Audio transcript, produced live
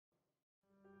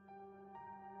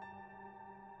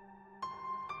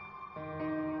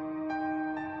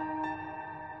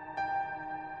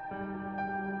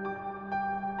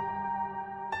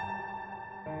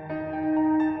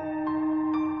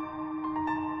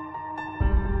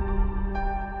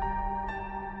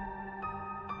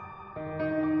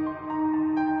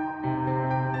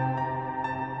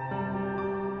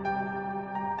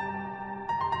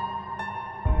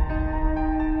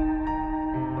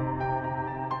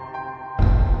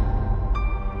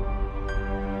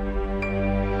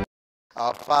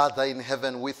Our Father in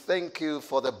heaven, we thank you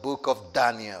for the book of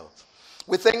Daniel.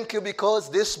 We thank you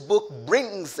because this book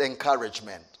brings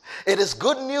encouragement. It is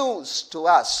good news to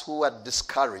us who are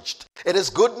discouraged. It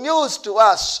is good news to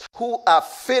us who are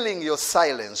feeling your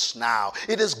silence now.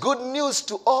 It is good news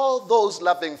to all those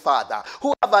loving Father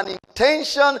who have an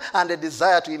intention and a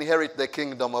desire to inherit the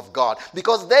kingdom of God.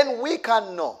 Because then we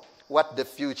can know what the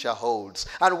future holds.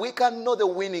 And we can know the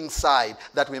winning side,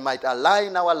 that we might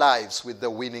align our lives with the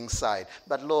winning side.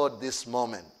 But Lord, this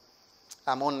moment,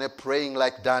 I'm only praying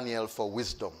like Daniel for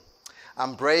wisdom.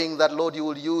 I'm praying that, Lord, you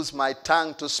will use my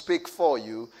tongue to speak for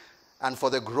you and for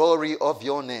the glory of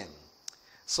your name.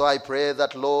 So I pray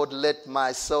that, Lord, let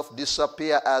myself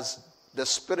disappear as the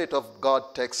Spirit of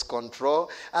God takes control,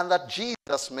 and that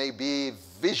Jesus may be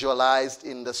visualized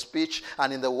in the speech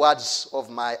and in the words of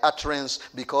my utterance,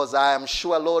 because I am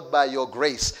sure, Lord, by your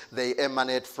grace, they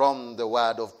emanate from the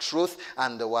word of truth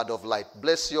and the word of light.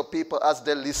 Bless your people as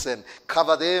they listen.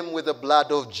 Cover them with the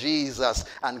blood of Jesus,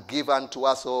 and give unto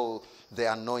us all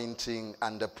the anointing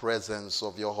and the presence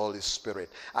of your Holy Spirit.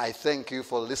 I thank you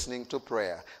for listening to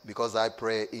prayer, because I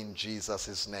pray in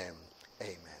Jesus' name.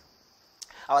 Amen.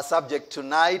 Our subject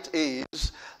tonight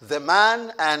is The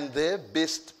Man and the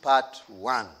Beast, Part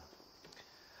 1.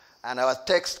 And our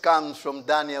text comes from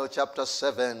Daniel chapter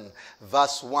 7,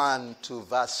 verse 1 to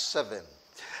verse 7.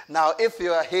 Now, if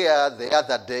you are here the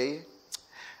other day,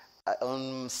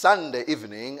 on Sunday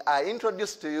evening, I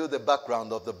introduced to you the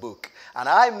background of the book. And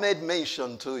I made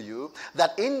mention to you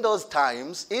that in those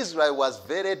times, Israel was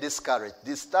very discouraged,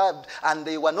 disturbed, and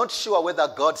they were not sure whether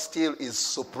God still is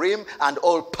supreme and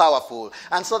all-powerful.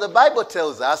 And so the Bible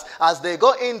tells us, as they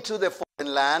go into the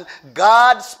foreign land,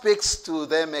 God speaks to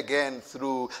them again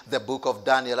through the book of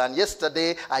Daniel. And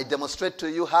yesterday, I demonstrated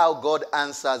to you how God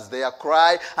answers their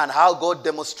cry and how God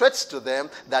demonstrates to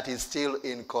them that he's still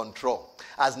in control.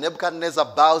 As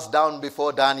Nebuchadnezzar bows down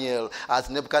before Daniel, as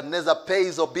Nebuchadnezzar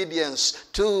pays obedience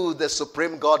to the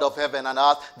supreme God of heaven and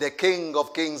earth, the King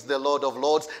of kings, the Lord of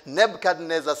lords,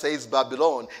 Nebuchadnezzar says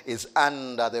Babylon is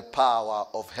under the power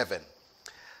of heaven.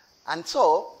 And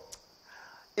so,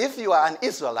 if you are an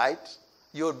Israelite,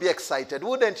 you would be excited,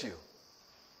 wouldn't you?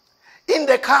 In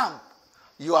the camp,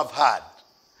 you have heard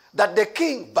that the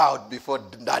king bowed before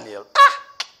Daniel.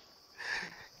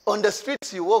 On the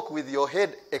streets, you walk with your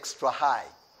head extra high.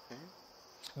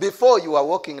 Before, you are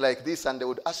walking like this, and they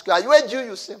would ask you, are you a Jew?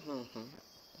 You say, No.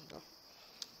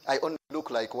 I only look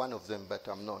like one of them, but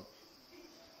I'm not.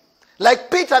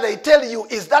 Like Peter, they tell you,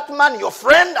 is that man your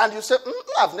friend? And you say,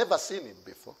 I've never seen him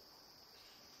before.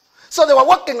 So they were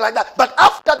walking like that. But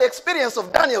after the experience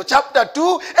of Daniel chapter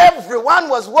 2, everyone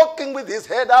was walking with his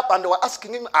head up, and they were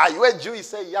asking him, are you a Jew? He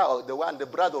said, yeah, the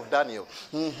brother of Daniel.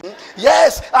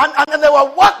 Yes, and they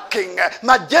were walking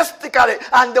majestically,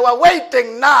 and they were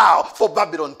waiting now for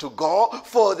Babylon to go,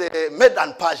 for the Med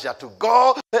and Persia to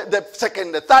go, the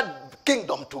second, the third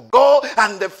kingdom to go,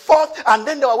 and the fourth, and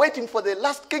then they were waiting for the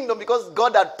last kingdom, because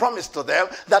God had promised to them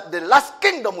that the last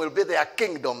kingdom will be their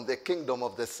kingdom, the kingdom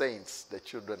of the saints, the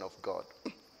children of God.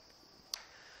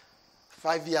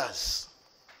 5 years.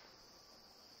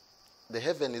 The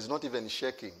heaven is not even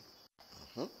shaking.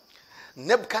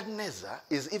 Nebuchadnezzar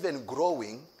is even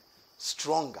growing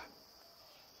stronger.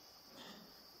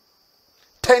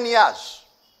 10 years.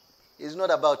 He's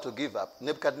not about to give up.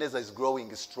 Nebuchadnezzar is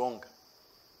growing stronger.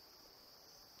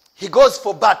 He goes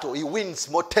for battle. He wins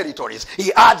more territories.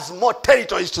 He adds more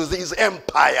territories to his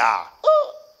empire.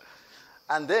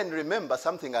 And then remember,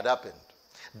 something had happened.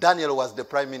 Daniel was the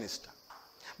prime minister.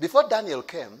 Before Daniel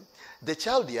came, the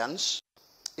Chaldeans,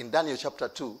 in Daniel chapter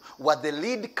 2, were the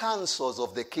lead councils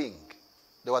of the king.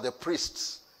 They were the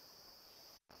priests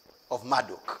of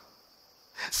Marduk.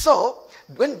 So,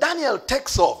 when Daniel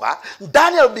takes over,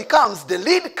 Daniel becomes the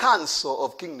lead counsel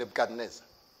of King Nebuchadnezzar.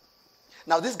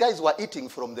 Now, these guys were eating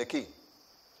from the king.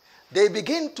 They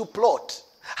begin to plot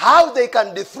how they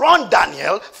can dethrone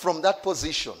Daniel from that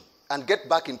position and get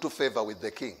back into favor with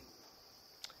the king.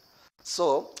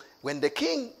 So, when the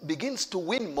king begins to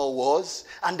win more wars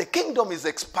and the kingdom is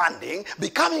expanding,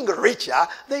 becoming richer,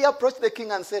 they approach the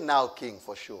king and say, now, king,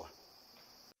 for sure,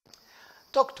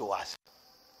 talk to us.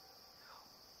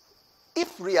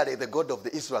 If really the God of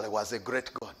the Israel was a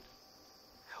great God,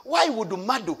 why would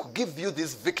Marduk give you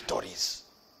these victories?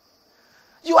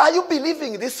 Are you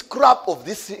believing this crap of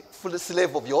this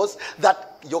slave of yours,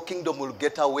 that your kingdom will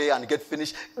get away and get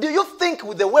finished? Do you think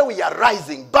with the way we are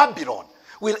rising, Babylon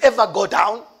will ever go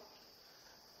down?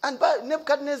 And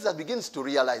Nebuchadnezzar begins to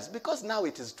realize, because now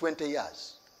it is 20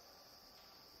 years.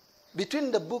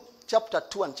 Between the book chapter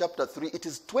 2 and chapter 3, it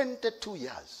is 22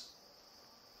 years.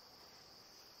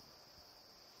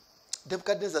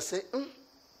 Nebuchadnezzar said,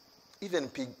 even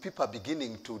people are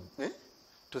beginning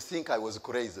to think I was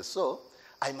crazy. So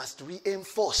I must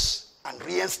reinforce and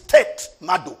reinstate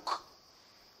Marduk,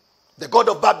 the god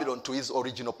of Babylon, to his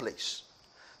original place.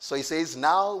 So he says,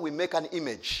 now we make an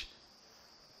image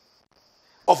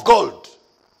of gold,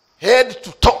 head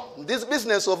to toe. This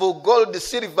business of gold,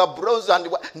 silver, bronze, and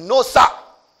no, sir.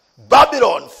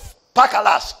 Babylon, pack a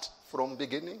last from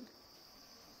beginning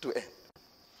to end.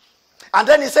 And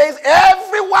then he says,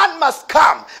 everyone must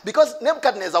come. Because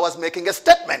Nebuchadnezzar was making a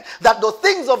statement that the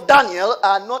things of Daniel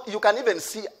are not, you can even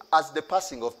see as the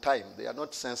passing of time. They are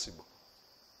not sensible.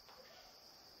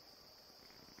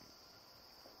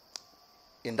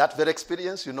 In that very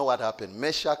experience, you know what happened.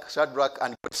 Meshach, Shadrach,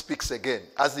 and God speaks again.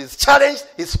 As he's challenged,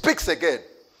 he speaks again.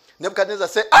 Nebuchadnezzar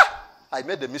said, I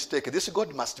made a mistake. This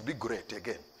God must be great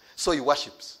again. So he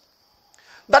worships.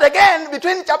 But again,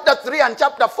 between chapter 3 and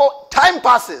chapter 4, time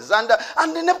passes. And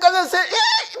Nebuchadnezzar says,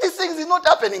 this thing is not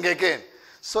happening again.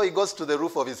 So he goes to the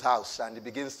roof of his house and he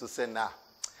begins to say, now,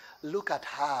 look at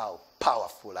how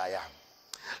powerful I am.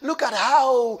 Look at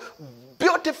how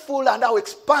beautiful and how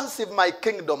expansive my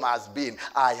kingdom has been.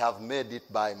 I have made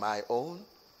it by my own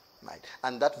might.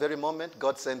 And that very moment,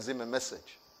 God sends him a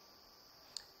message.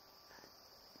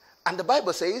 And the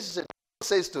Bible says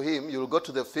to him, you'll go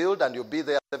to the field and you'll be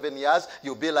there 7 years.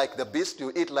 You'll be like the beast.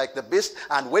 You eat like the beast.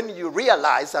 And when you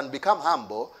realize and become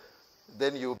humble,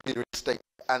 then you'll be reinstated.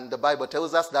 And the Bible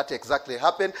tells us that exactly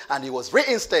happened. And he was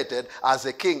reinstated as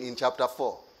a king in chapter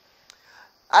 4.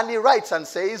 And he writes and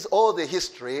says all the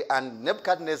history, and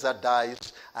Nebuchadnezzar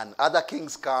dies, and other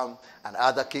kings come, and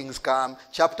other kings come.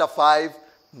 Chapter 5,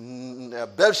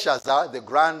 Belshazzar, the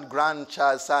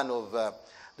grandson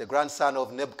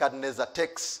of Nebuchadnezzar,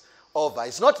 takes over.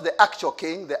 It's not the actual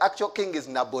king. The actual king is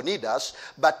Nabonidus,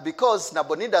 but because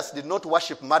Nabonidus did not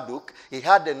worship Marduk, he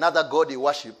had another god he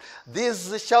worshipped.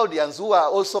 These Chaldeans who are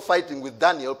also fighting with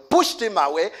Daniel pushed him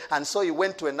away, and so he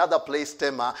went to another place,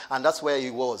 Tema, and that's where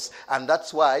he was. And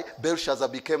that's why Belshazzar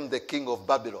became the king of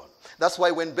Babylon. That's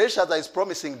why when Belshazzar is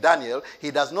promising Daniel,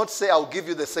 he does not say, I'll give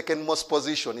you the second most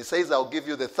position. He says, I'll give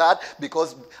you the third,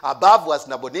 because above was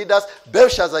Nabonidus,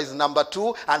 Belshazzar is number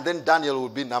 2, and then Daniel will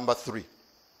be number 3.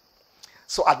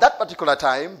 So at that particular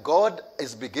time, God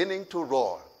is beginning to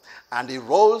roll. And he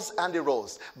rolls and he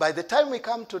rolls. By the time we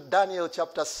come to Daniel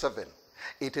chapter 7,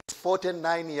 it is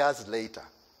 49 years later.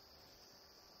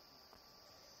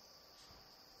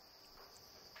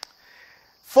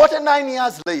 49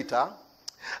 years later,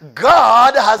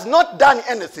 God has not done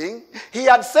anything. He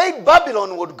had said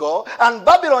Babylon would go, and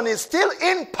Babylon is still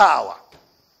in power.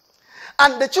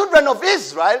 And the children of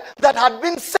Israel that had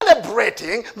been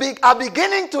celebrating are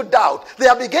beginning to doubt. They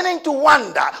are beginning to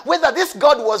wonder whether this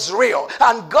God was real.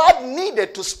 And God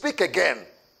needed to speak again.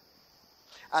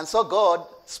 And so God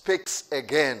speaks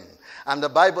again. And the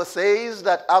Bible says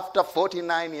that after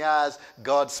 49 years,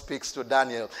 God speaks to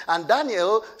Daniel. And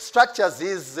Daniel structures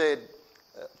his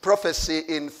prophecy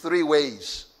in 3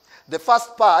 ways. The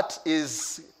first part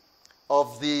is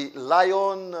of the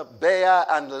lion, bear,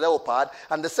 and leopard.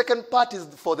 And the second part is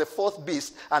for the 4th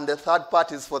beast. And the third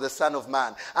part is for the Son of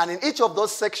Man. And in each of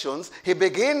those sections, he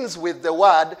begins with the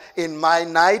word, in my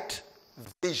night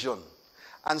vision.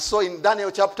 And so in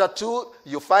Daniel chapter 2,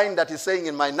 you find that he's saying,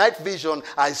 in my night vision,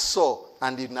 I saw,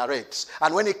 and he narrates.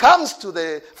 And when he comes to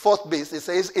the 4th beast, he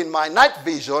says, in my night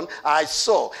vision, I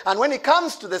saw. And when he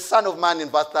comes to the Son of Man in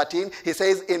verse 13, he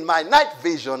says, in my night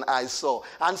vision, I saw.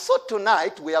 And so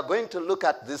tonight, we are going to look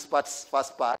at this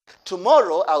first part.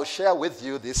 Tomorrow, I'll share with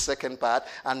you this second part.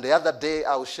 And the other day,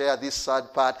 I'll share this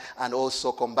third part and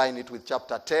also combine it with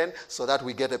chapter 10 so that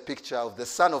we get a picture of the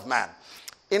Son of Man.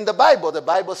 In the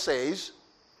Bible says,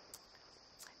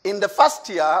 in the first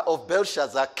year of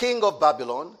Belshazzar, king of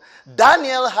Babylon,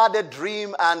 Daniel had a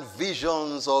dream and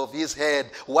visions of his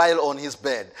head while on his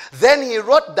bed. Then he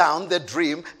wrote down the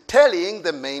dream, telling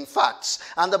the main facts.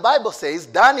 And the Bible says,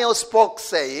 Daniel spoke,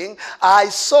 saying, I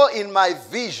saw in my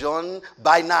vision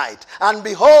by night, and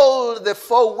behold, the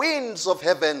 4 winds of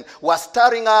heaven were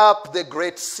stirring up the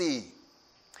great sea.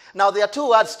 Now, there are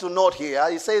 2 words to note here.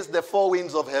 It says the 4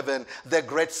 winds of heaven, the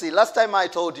great sea. Last time I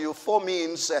told you 4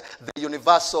 means the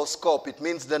universal scope. It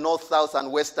means the north, south,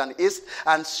 and west, and east.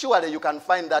 And surely you can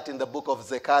find that in the book of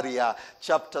Zechariah,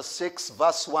 chapter 6,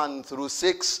 verse 1 through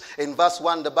 6. In verse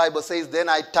 1, the Bible says, then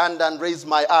I turned and raised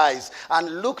my eyes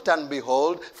and looked, and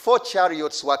behold, 4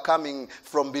 chariots were coming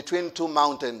from between 2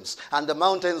 mountains. And the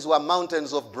mountains were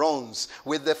mountains of bronze.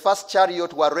 With the first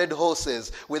chariot were red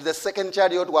horses. With the second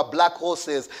chariot were black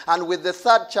horses. And with the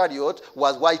third chariot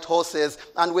was white horses.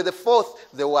 And with the 4th,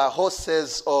 there were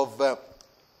horses of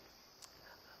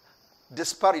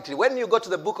disparity. When you go to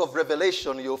the book of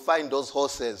Revelation, you'll find those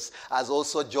horses, as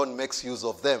also John makes use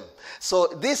of them. So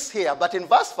this here, but in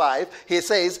verse 5, he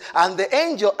says, and the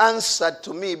angel answered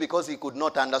to me, because he could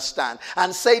not understand,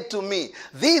 and said to me,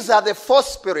 these are the four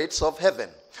spirits of heaven,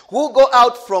 who go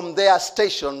out from their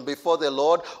station before the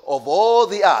Lord of all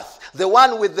the earth. The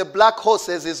one with the black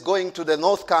horses is going to the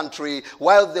north country,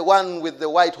 while the one with the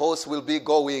white horse will be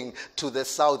going to the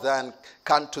southern,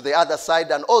 to the other side,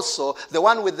 and also the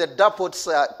one with the dappled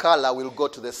color will go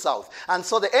to the south. And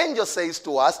so the angel says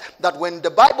to us that when the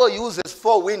Bible uses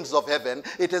four winds of heaven,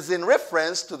 it is in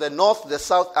reference to the north, the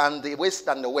south, and the west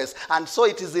and the west. And so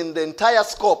it is in the entire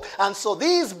scope. And so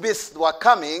these beasts were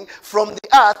coming from the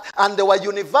earth, and there were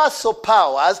universal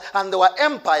powers, and there were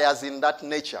empires in that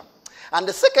nature. And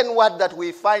the second word that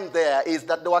we find there is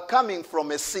that they were coming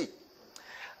from a sea.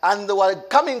 And they were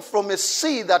coming from a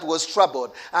sea that was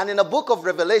troubled. And in the book of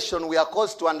Revelation, we are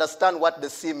caused to understand what the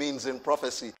sea means in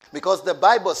prophecy. Because the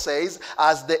Bible says,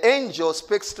 as the angel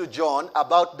speaks to John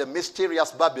about the mysterious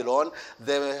Babylon,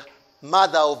 the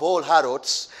mother of all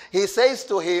harlots, he says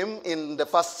to him in the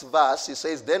first verse, he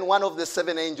says, then one of the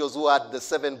seven angels who had the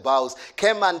seven bowls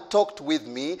came and talked with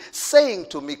me, saying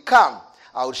to me, come,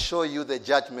 I'll show you the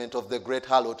judgment of the great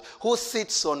harlot, who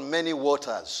sits on many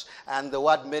waters. And the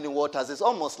word many waters is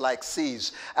almost like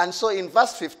seas. And so in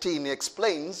verse 15, he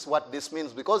explains what this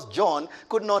means, because John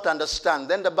could not understand.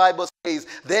 Then the Bible says,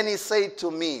 then he said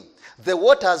to me, the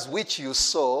waters which you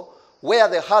saw, where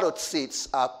the harlot sits,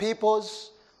 are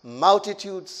peoples,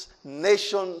 multitudes,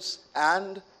 nations,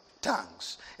 and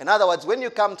tongues. In other words, when you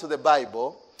come to the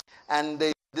Bible, and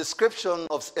the description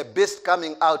of a beast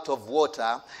coming out of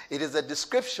water, it is a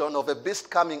description of a beast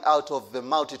coming out of the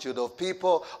multitude of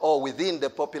people or within the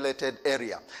populated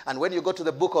area. And when you go to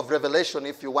the book of Revelation,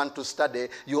 if you want to study,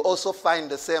 you also find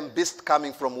the same beast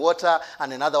coming from water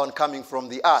and another one coming from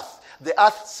the earth. The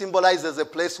earth symbolizes a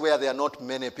place where there are not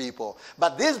many people.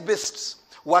 But these beasts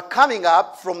were coming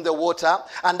up from the water,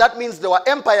 and that means there were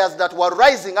empires that were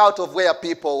rising out of where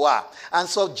people were. And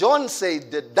so John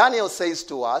said, Daniel says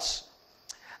to us,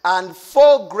 and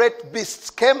four great beasts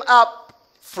came up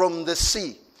from the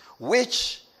sea,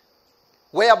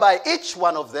 whereby each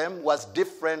one of them was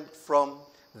different from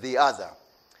the other.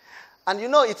 And you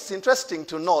know, it's interesting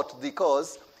to note,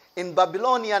 because in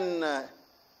Babylonian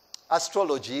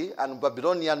astrology and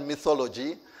Babylonian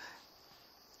mythology,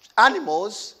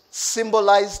 animals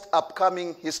symbolized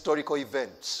upcoming historical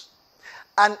events.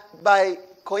 And by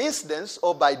coincidence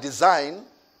or by design,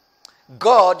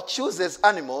 God chooses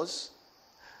animals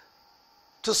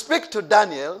to speak to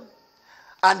Daniel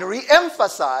and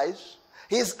re-emphasize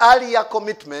his earlier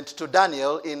commitment to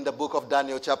Daniel in the book of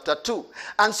Daniel chapter 2.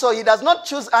 And so he does not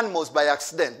choose animals by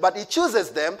accident, but he chooses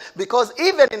them because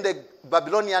even in the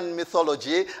Babylonian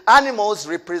mythology, animals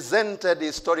represented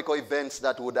historical events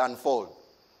that would unfold.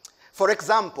 For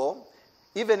example,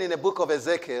 even in the book of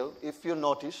Ezekiel, if you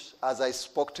notice, as I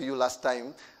spoke to you last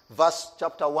time,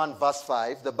 chapter 1, verse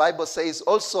 5, the Bible says,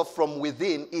 also from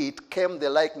within it came the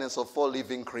likeness of four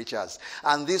living creatures.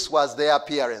 And this was their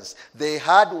appearance. They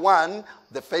had one,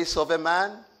 the face of a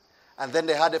man, and then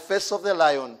they had the face of the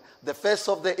lion, the face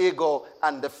of the eagle,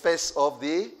 and the face of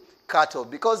the cattle.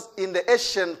 Because in the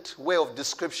ancient way of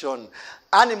description,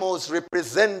 animals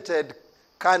represented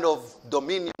kind of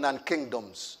dominion and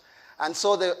kingdoms. And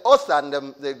so the author and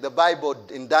the Bible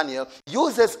in Daniel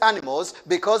uses animals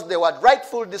because they were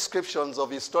rightful descriptions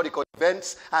of historical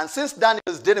events. And since Daniel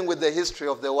is dealing with the history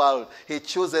of the world, he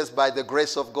chooses by the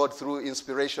grace of God through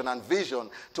inspiration and vision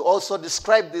to also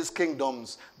describe these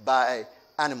kingdoms by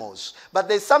animals. But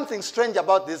there's something strange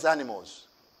about these animals.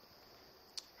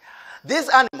 These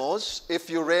animals, if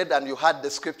you read and you had the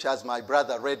scripture as my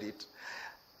brother read it,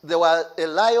 there were a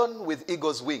lion with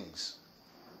eagle's wings.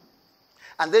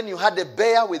 And then you had a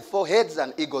bear with four heads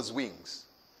and eagle's wings.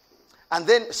 And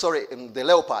then, the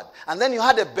leopard. And then you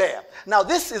had a bear. Now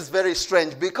this is very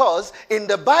strange because in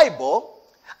the Bible,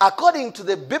 according to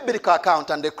the biblical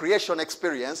account and the creation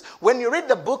experience, when you read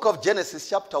the book of Genesis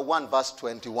chapter 1 verse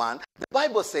 21, the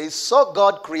Bible says, so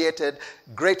God created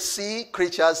great sea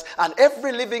creatures and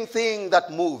every living thing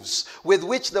that moves, with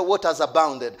which the waters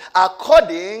abounded,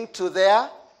 according to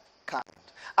their kind.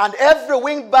 And every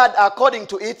winged bird according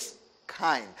to its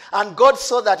kind. And God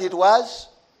saw that it was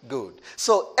good.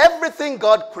 So everything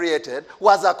God created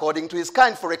was according to his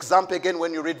kind. For example, again,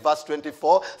 when you read verse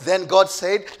 24, then God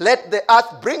said, let the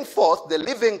earth bring forth the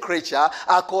living creature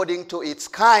according to its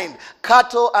kind,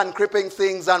 cattle and creeping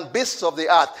things and beasts of the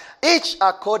earth, each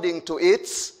according to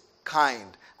its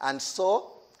kind. And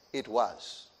so it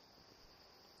was.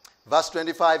 Verse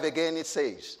 25 again it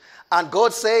says, and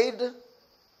God said,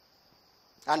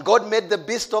 And God made the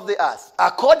beast of the earth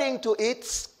according to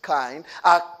its kind,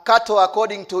 a cattle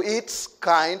according to its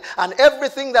kind, and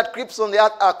everything that creeps on the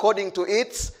earth according to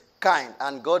its kind.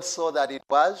 And God saw that it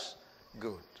was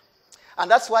good.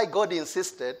 And that's why God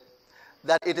insisted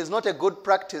that it is not a good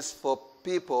practice for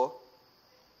people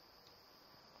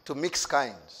to mix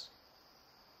kinds,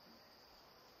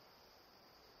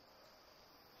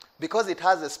 because it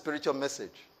has a spiritual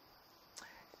message.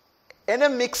 Any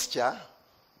mixture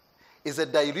is a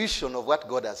dilution of what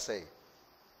God has said.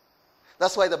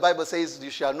 That's why the Bible says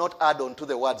you shall not add on to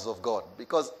the words of God.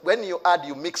 Because when you add,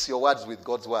 you mix your words with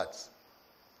God's words.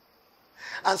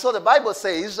 And so the Bible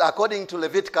says, according to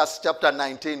Leviticus chapter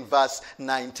 19, verse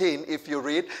 19, if you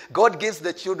read, God gives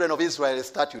the children of Israel a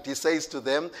statute. He says to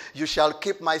them, you shall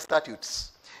keep my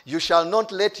statutes. You shall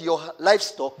not let your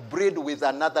livestock breed with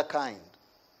another kind.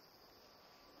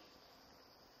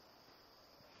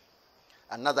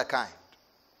 Another kind.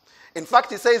 In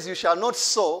fact, he says you shall not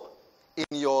sow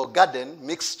in your garden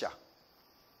mixture.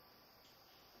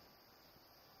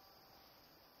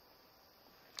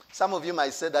 Some of you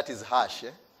might say that is harsh.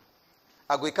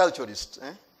 Agriculturist.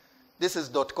 This is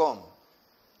 .com.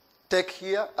 Take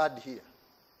here, add here.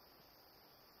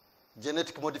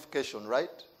 Genetic modification, right?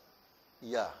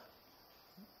 Yeah.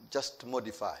 Just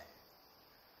modify.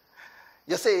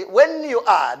 You see, when you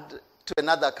add to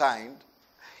another kind,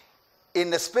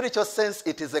 in a spiritual sense,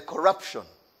 it is a corruption.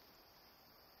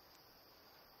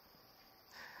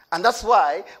 And that's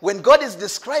why when God is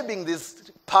describing these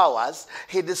powers,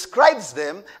 he describes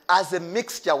them as a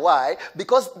mixture. Why?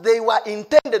 Because they were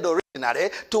intended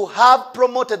originally to have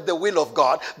promoted the will of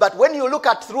God. But when you look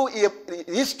at through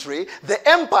history, the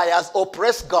empires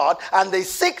oppress God and they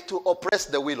seek to oppress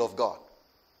the will of God.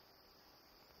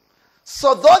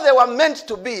 So though they were meant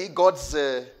to be God's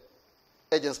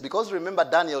agents, because remember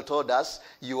Daniel told us,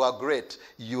 you are great.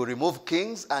 You remove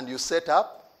kings and you set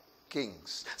up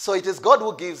kings. So it is God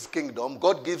who gives kingdom,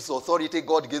 God gives authority,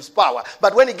 God gives power.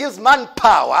 But when he gives man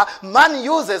power, man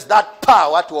uses that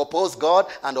power to oppose God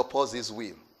and oppose his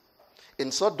will.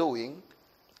 In so doing,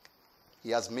 he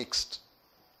has mixed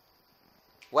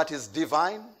what is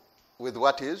divine with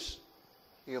what is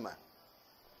human.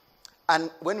 And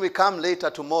when we come later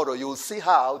tomorrow, you'll see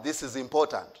how this is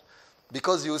important.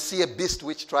 Because you'll see a beast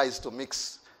which tries to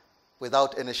mix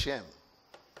without any shame.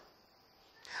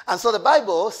 And so the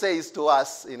Bible says to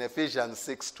us in Ephesians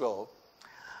 6:12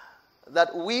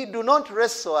 that we do not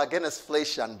wrestle against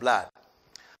flesh and blood,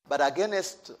 but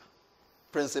against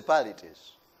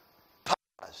principalities,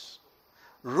 powers,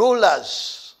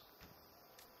 rulers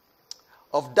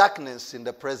of darkness in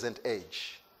the present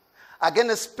age,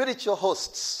 against spiritual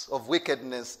hosts of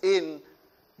wickedness in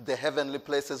the heavenly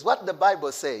places. What the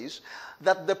Bible says,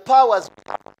 that the powers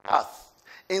of earth,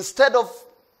 instead of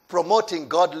promoting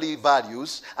godly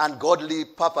values and godly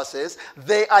purposes,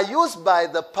 they are used by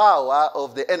the power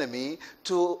of the enemy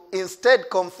to instead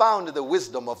confound the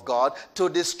wisdom of God, to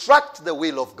distract the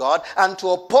will of God, and to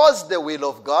oppose the will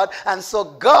of God. And so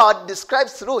God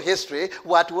describes through history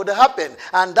what would happen.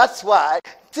 And that's why,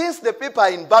 since the people are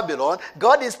in Babylon,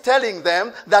 God is telling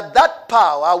them that that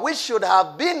power, which should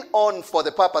have been on for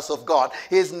the purpose of God,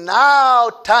 is now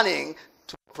turning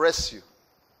to oppress you.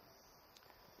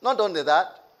 Not only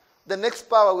that, the next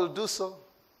power will do so.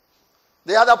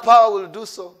 The other power will do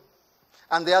so.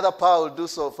 And the other power will do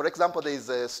so. For example, there is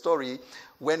a story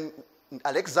when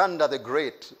Alexander the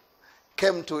Great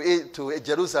came to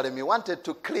Jerusalem. He wanted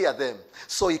to clear them.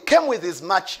 So he came with his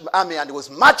army and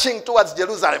was marching towards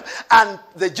Jerusalem. And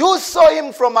the Jews saw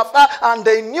him from afar and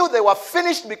they knew they were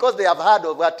finished because they have heard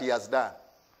of what he has done.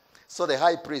 So the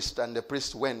high priest and the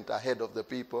priest went ahead of the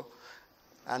people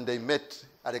and they met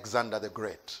Alexander the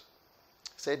Great.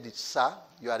 Said, sir,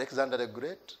 you are Alexander the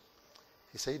Great?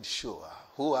 He said, sure.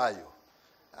 Who are you?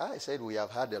 I said, we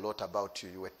have heard a lot about you.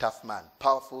 You were a tough man,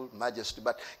 powerful, majesty.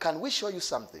 But can we show you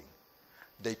something?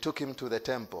 They took him to the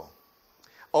temple,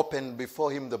 opened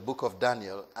before him the book of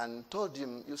Daniel, and told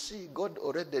him, you see, God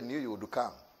already knew you would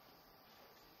come.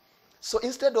 So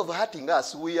instead of hurting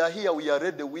us, we are here, we are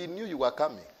ready, we knew you were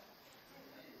coming.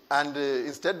 And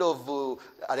instead of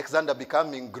Alexander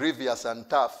becoming grievous and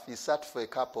tough, he sat for a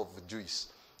cup of juice.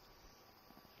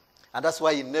 And that's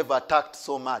why he never attacked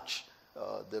so much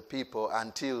the people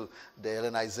until the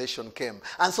Hellenization came.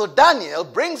 And so Daniel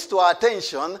brings to our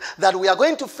attention that we are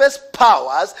going to face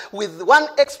powers with one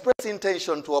express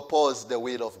intention to oppose the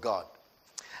will of God.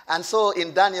 And so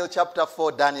in Daniel chapter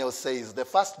 4, Daniel says, the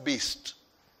first beast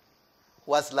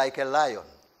was like a lion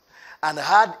and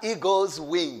had eagle's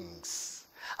wings.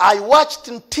 I watched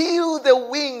until the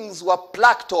wings were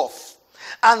plucked off.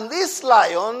 And this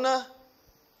lion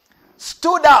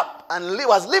stood up and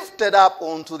was lifted up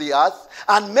onto the earth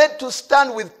and made to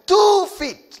stand with 2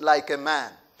 feet like a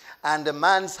man. And a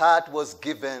man's heart was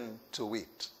given to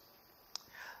it.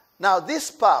 Now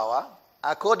this power,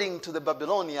 according to the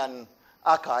Babylonian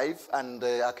archive and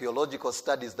the archaeological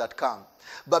studies that come,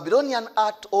 Babylonian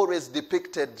art always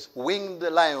depicted winged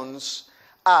lions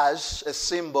as a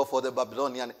symbol for the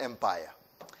Babylonian Empire.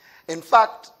 In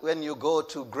fact, when you go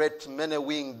to great many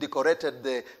wings decorated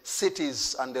the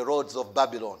cities and the roads of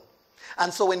Babylon.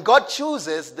 And so when God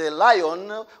chooses the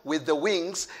lion with the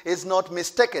wings, is not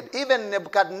mistaken. Even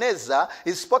Nebuchadnezzar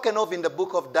is spoken of in the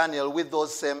book of Daniel with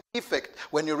those same effect.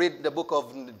 When you read the book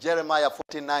of Jeremiah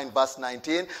 49 verse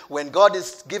 19, when God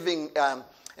is giving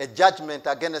a judgment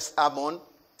against Ammon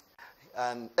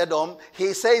and Edom,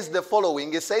 he says the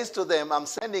following. He says to them, I'm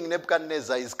sending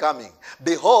Nebuchadnezzar, is coming.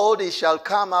 Behold, he shall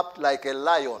come up like a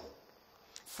lion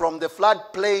from the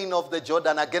floodplain of the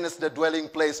Jordan against the dwelling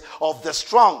place of the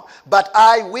strong. But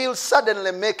I will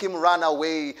suddenly make him run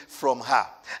away from her.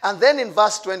 And then in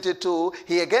verse 22,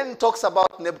 he again talks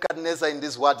about Nebuchadnezzar in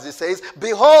these words. He says,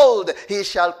 behold, he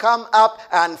shall come up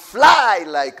and fly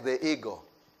like the eagle.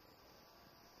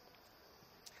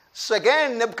 So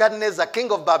again, Nebuchadnezzar,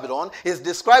 king of Babylon, is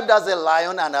described as a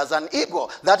lion and as an eagle.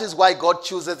 That is why God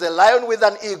chooses a lion with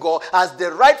an eagle as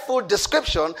the rightful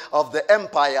description of the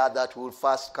empire that will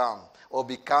first come or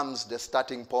becomes the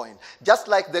starting point. Just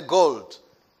like the gold,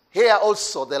 here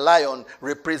also the lion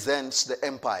represents the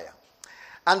empire.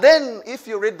 And then if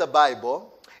you read the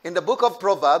Bible, in the book of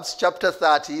Proverbs, chapter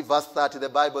 30, verse 30, the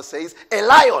Bible says, a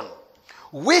lion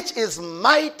which is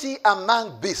mighty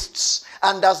among beasts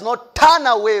and does not turn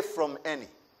away from any.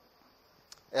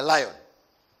 A lion.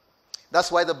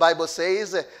 That's why the Bible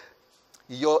says,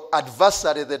 your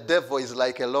adversary, the devil, is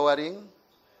like a lowering,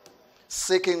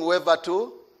 seeking whoever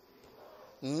to.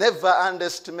 Never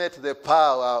underestimate the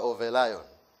power of a lion.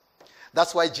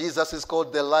 That's why Jesus is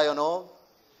called the Lion of.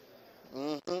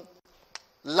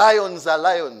 Lions are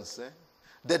lions.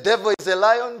 The devil is a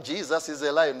lion, Jesus is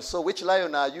a lion. So which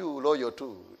lion are you loyal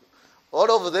to? All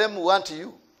of them want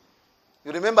you.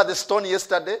 You remember the stone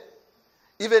yesterday?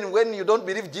 Even when you don't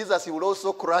believe Jesus, he will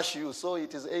also crush you. So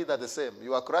it is either the same.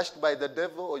 You are crushed by the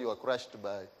devil or you are crushed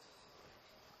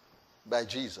by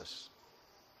Jesus.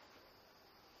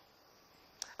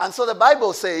 And so the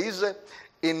Bible says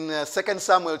in 2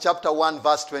 Samuel chapter 1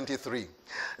 verse 23,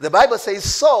 the Bible says,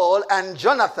 Saul and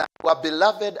Jonathan were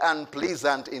beloved and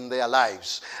pleasant in their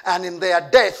lives, and in their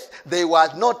death they were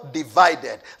not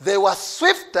divided. They were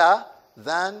swifter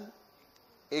than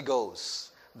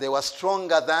eagles. They were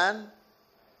stronger than.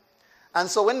 And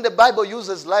so when the Bible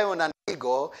uses lion and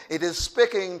eagle, it is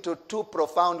speaking to 2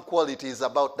 profound qualities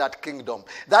about that kingdom.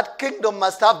 That kingdom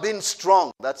must have been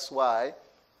strong. That's why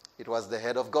it was the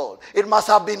head of gold. It must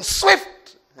have been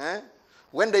swift.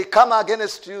 When they come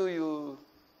against you,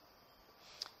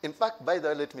 In fact, by the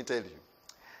way, let me tell you,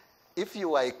 if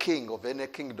you are a king of any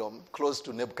kingdom close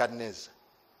to Nebuchadnezzar,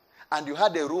 and you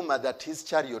had a rumor that his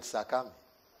chariots are coming,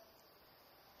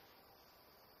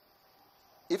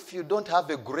 if you don't have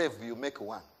a grave, you make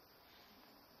one.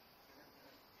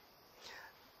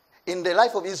 In the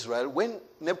life of Israel, when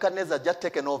Nebuchadnezzar just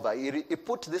taken over, he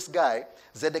put this guy,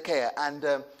 Zedekiah,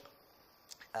 and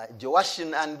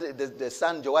Joashin and the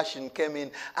son Joashin came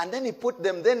in, and then he put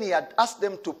them, then he had asked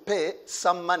them to pay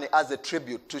some money as a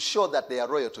tribute to show that they are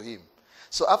loyal to him.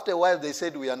 So after a while, they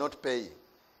said, we are not paying.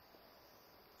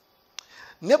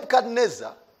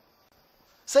 Nebuchadnezzar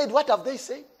said, what have they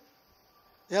said?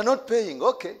 They are not paying.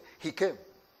 Okay, he came.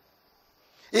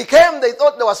 He came, they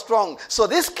thought they were strong. So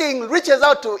this king reaches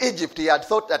out to Egypt. He had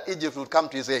thought that Egypt would come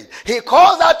to his aid. He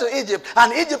calls out to Egypt,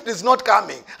 and Egypt is not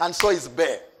coming. And so he's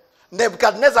bare.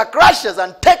 Nebuchadnezzar crashes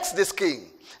and takes this king.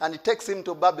 And he takes him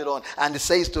to Babylon. And he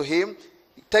says to him,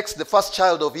 he takes the first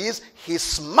child of his, he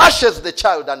smashes the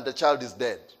child, and the child is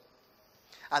dead.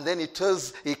 And then he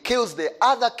kills the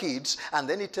other kids, and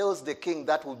then he tells the king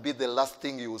that will be the last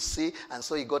thing you will see. And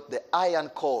so he got the iron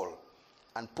coal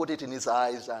and put it in his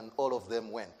eyes, and all of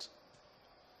them went.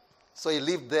 So he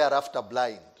lived thereafter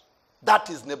blind. That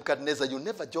is Nebuchadnezzar. You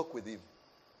never joke with him.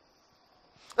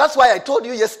 That's why I told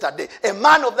you yesterday, a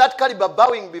man of that caliber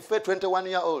bowing before a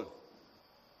 21-year-old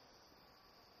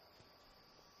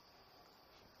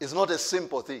is not a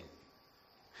simple thing.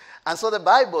 And so the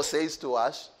Bible says to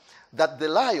us that the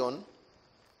lion,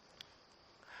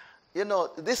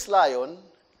 this lion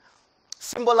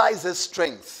symbolizes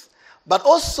strength. But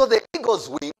also the eagle's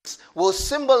wings will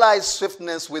symbolize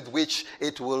swiftness with which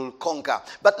it will conquer.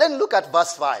 But then look at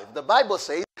verse 5. The Bible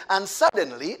says, and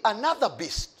suddenly another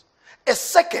beast, a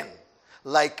second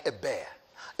like a bear.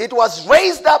 It was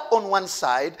raised up on one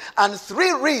side, and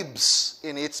 3 ribs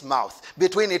in its mouth,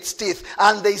 between its teeth.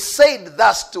 And they said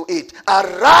thus to it,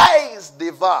 arise,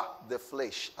 devour the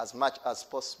flesh as much as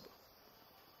possible.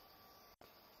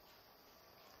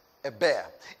 A bear.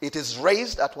 It is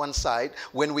raised at one side.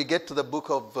 When we get to the book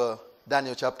of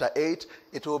Daniel chapter 8,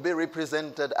 it will be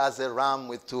represented as a ram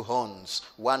with 2 horns,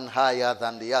 one higher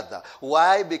than the other.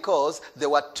 Why? Because there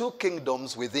were 2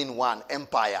 kingdoms within one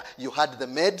empire. You had the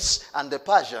Medes and the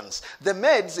Persians. The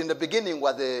Medes in the beginning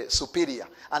were the superior,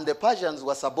 and the Persians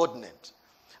were subordinate.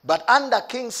 But under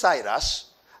King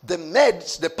Cyrus, the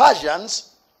Medes, the Persians,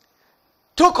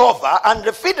 took over and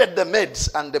defeated the Medes,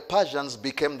 and the Persians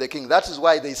became the king. That is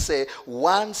why they say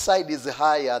one side is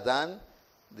higher than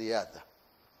the other,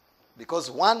 because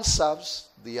one serves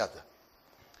the other.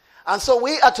 And so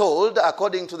we are told,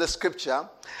 according to the scripture,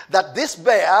 that this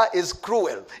bear is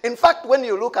cruel. In fact, when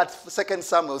you look at 2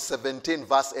 Samuel 17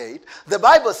 verse 8, the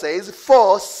Bible says,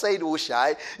 for, said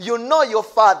Hushai, you know your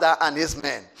father and his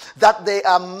men, that they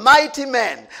are mighty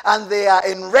men, and they are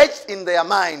enraged in their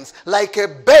minds, like a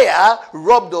bear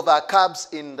robbed of her cubs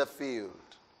in the field.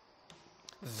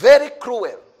 Very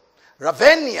cruel.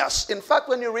 Ravenous. In fact,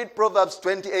 when you read Proverbs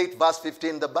 28 verse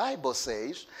 15, the Bible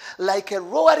says, like a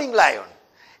roaring lion,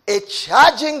 a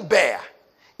charging bear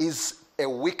is a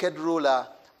wicked ruler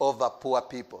over poor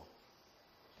people.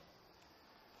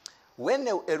 When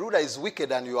a ruler is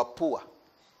wicked and you are poor,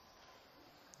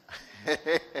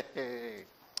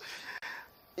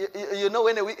 you know,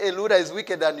 when a ruler is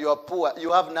wicked and you are poor,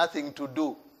 you have nothing to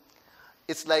do.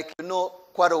 It's like,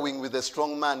 quarreling with a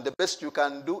strong man. The best you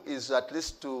can do is at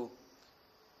least to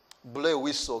blow a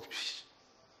whistle.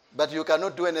 But you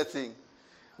cannot do anything.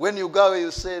 When you go,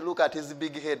 you say, look at his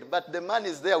big head. But the man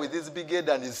is there with his big head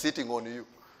and he's sitting on you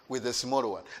with a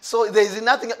small one. So there is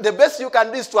nothing. The best you can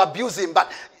do is to abuse him.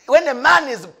 But when a man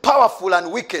is powerful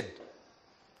and wicked,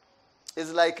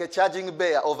 it's like a charging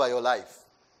bear over your life.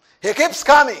 He keeps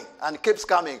coming and keeps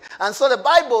coming. And so the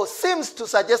Bible seems to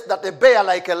suggest that a bear,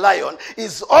 like a lion,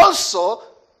 is also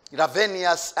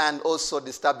ravenous and also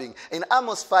disturbing. In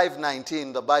Amos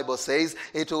 5:19, the Bible says,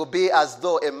 it will be as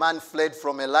though a man fled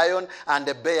from a lion and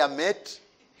a bear met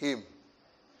him.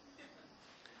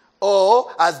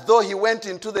 Or as though he went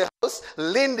into the house,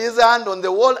 leaned his hand on the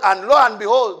wall, and lo and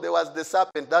behold, there was the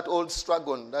serpent, that old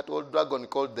dragon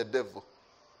called the devil.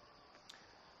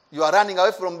 You are running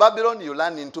away from Babylon, you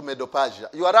run into Medo-Persia.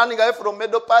 You are running away from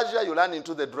Medo-Persia, you run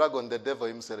into the dragon, the devil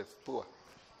himself. Poor.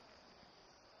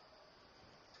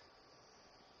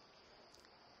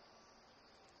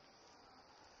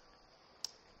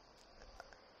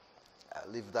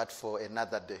 Leave that for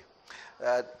another day.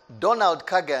 Donald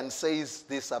Kagan says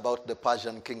this about the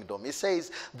Persian kingdom. He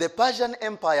says, the Persian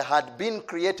Empire had been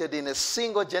created in a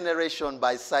single generation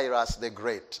by Cyrus the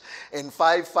Great. In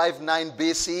 559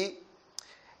 BC,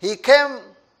 he came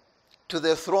to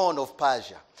the throne of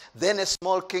Persia, then a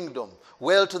small kingdom,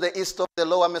 well to the east of the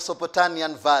lower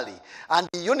Mesopotamian valley. And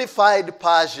he unified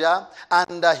Persia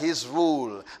under his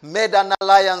rule, made an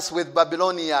alliance with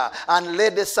Babylonia, and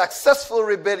led a successful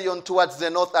rebellion towards the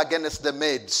north against the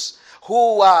Medes,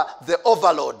 who were the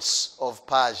overlords of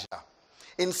Persia.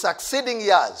 In succeeding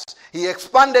years, he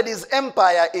expanded his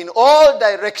empire in all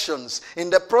directions,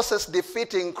 in the process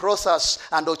defeating Croesus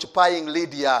and occupying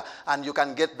Lydia. And you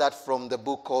can get that from the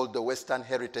book called The Western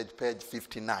Heritage, page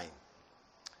 59.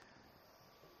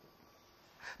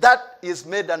 That is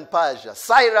Medan Persia,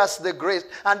 Cyrus the Great.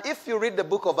 And if you read the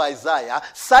book of Isaiah,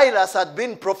 Cyrus had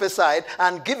been prophesied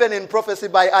and given in prophecy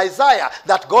by Isaiah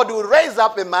that God will raise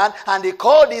up a man, and he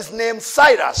called his name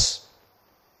Cyrus.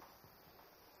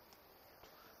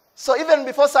 So even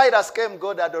before Cyrus came,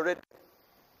 God had already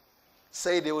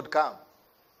said he would come.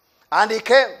 And he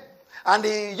came, and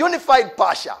he unified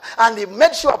Persia, and he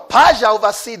made sure Persia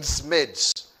oversees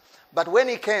Medes. But when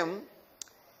he came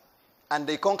and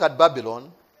they conquered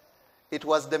Babylon, it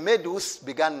was the Medes who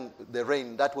began the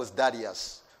reign. That was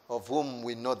Darius, of whom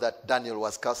we know that Daniel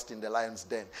was cast in the lion's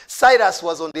den. Cyrus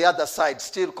was on the other side,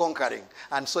 still conquering.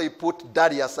 And so he put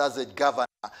Darius as a governor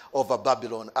over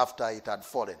Babylon after it had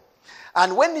fallen.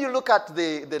 And when you look at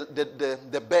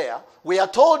the bear, we are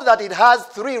told that it has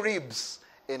 3 ribs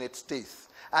in its teeth.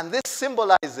 And this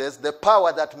symbolizes the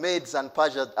power that Medes and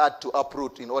Persia had to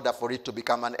uproot in order for it to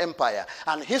become an empire.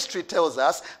 And history tells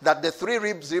us that the 3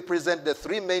 ribs represent the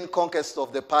 3 main conquests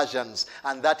of the Persians.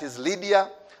 And that is Lydia,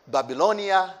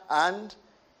 Babylonia, and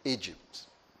Egypt.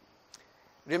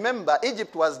 Remember,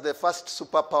 Egypt was the first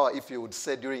superpower, if you would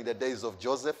say, during the days of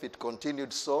Joseph. It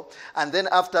continued so. And then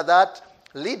after that,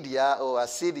 Lydia or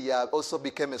Assyria also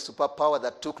became a superpower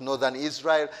that took northern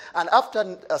Israel. And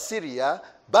after Assyria,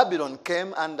 Babylon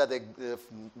came under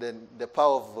the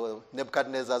power of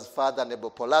Nebuchadnezzar's father,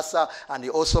 Nabopolassar, and he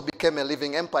also became a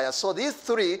living empire. So these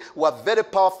three were very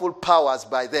powerful powers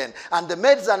by then. And the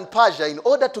Medes and Persia, in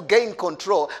order to gain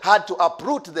control, had to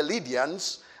uproot the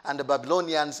Lydians and the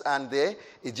Babylonians and the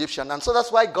Egyptians. And so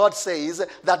that's why God says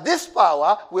that this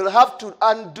power will have to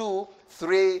undo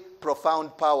three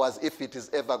profound powers if it is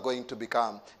ever going to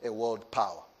become a world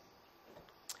power.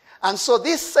 And so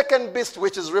this second beast,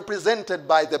 which is represented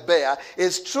by the bear,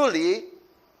 is truly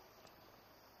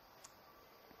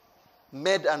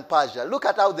Mede and Persia. Look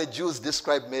at how the Jews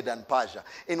describe Mede and Persia.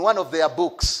 In one of their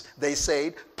books, they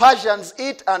said, Persians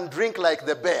eat and drink like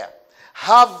the bear,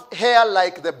 have hair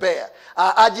like the bear,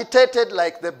 are agitated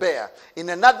like the bear. In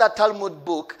another Talmud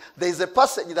book, there is a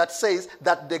passage that says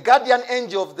that the guardian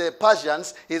angel of the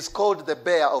Persians is called the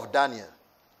bear of Daniel.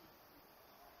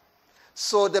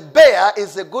 So the bear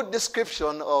is a good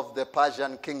description of the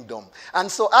Persian kingdom. And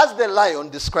so as the lion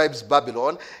describes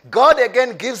Babylon, God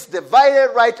again gives the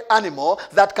very right animal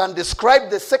that can describe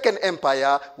the second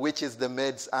empire, which is the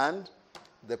Medes and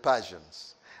the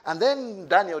Persians. And then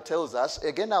Daniel tells us,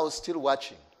 again I was still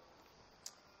watching.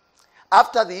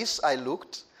 After this I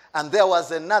looked, and there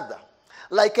was another,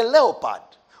 like a leopard,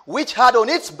 which had on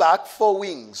its back 4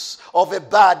 wings of a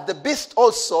bird, the beast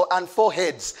also, and 4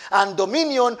 heads, and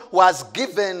dominion was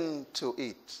given to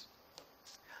it.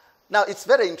 Now, it's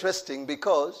very interesting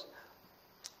because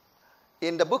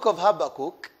in the book of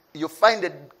Habakkuk, you find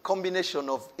a combination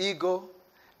of eagle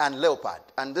and leopard,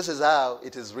 and this is how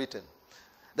it is written.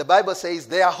 The Bible says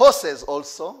their horses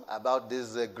also, about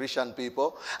these Grecian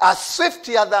people, are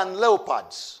swifter than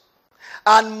leopards,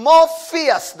 and more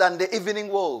fierce than the evening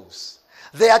wolves.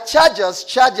 Their chargers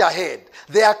charge ahead.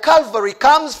 Their cavalry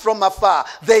comes from afar.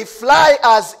 They fly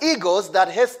as eagles that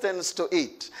hastens to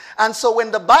eat. And so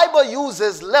when the Bible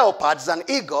uses leopards and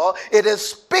eagle, it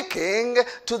is speaking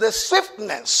to the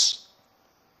swiftness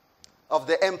of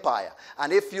the empire.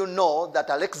 And if you know that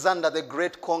Alexander the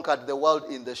Great conquered the world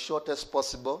in the shortest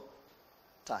possible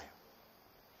time,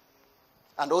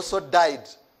 and also died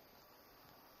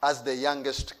as the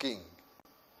youngest king.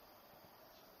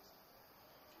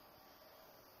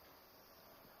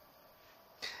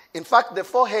 In fact, the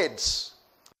 4 heads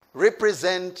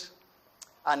represent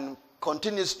and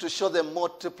continues to show the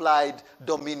multiplied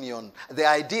dominion. The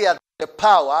idea that the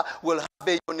power will have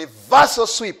a universal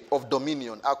sweep of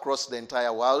dominion across the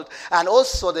entire world. And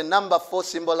also the number 4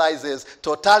 symbolizes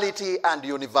totality and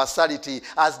universality,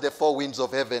 as the 4 winds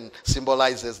of heaven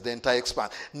symbolizes the entire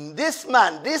expanse.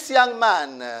 This young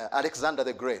man, Alexander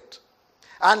the Great,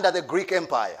 under the Greek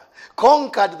Empire,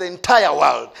 conquered the entire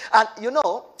world. And you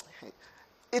know,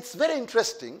 it's very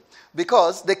interesting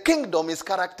because the kingdom is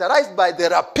characterized by the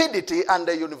rapidity and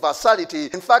the universality.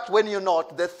 In fact, when you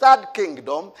note, the third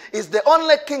kingdom is the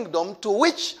only kingdom to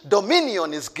which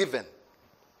dominion is given.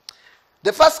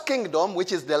 The first kingdom,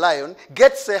 which is the lion,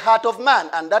 gets a heart of man,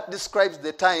 and that describes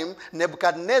the time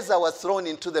Nebuchadnezzar was thrown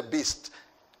into the beast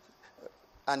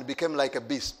and became like a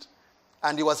beast.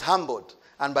 And he was humbled.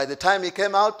 And by the time he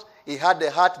came out, he had a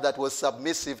heart that was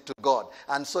submissive to God.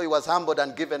 And so he was humbled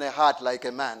and given a heart like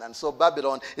a man. And so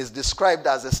Babylon is described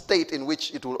as a state in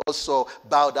which it will also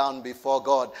bow down before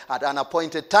God at an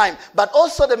appointed time. But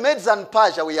also the Medes and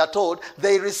Persia, we are told,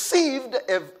 they received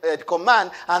a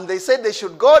command, and they said they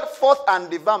should go forth and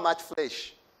devour much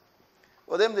flesh.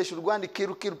 For them, they should go and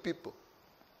kill people.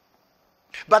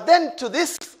 But then to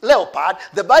this leopard,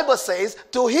 the Bible says,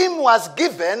 to him was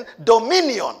given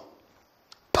dominion.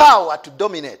 Power to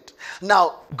dominate.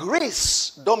 Now,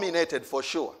 Greece dominated for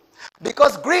sure.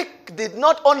 Because Greek did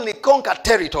not only conquer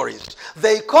territories,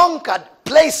 they conquered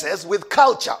places with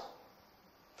culture.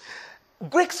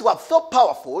 Greeks were so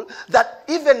powerful that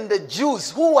even the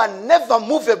Jews, who were never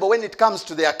movable when it comes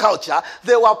to their culture,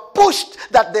 they were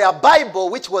pushed that their Bible,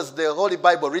 which was the Holy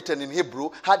Bible written in Hebrew,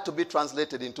 had to be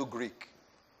translated into Greek,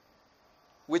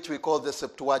 which we call the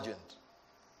Septuagint.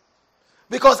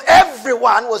 Because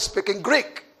everyone was speaking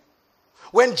Greek.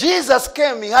 When Jesus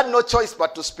came, he had no choice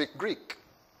but to speak Greek.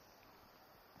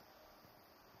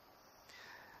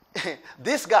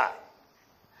 This guy,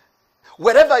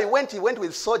 wherever he went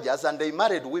with soldiers, and they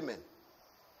married women.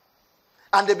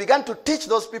 And they began to teach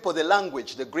those people the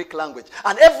language, the Greek language.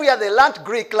 And every year they learned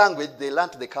Greek language, they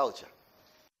learned the culture.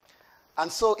 And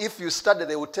so if you study,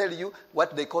 they will tell you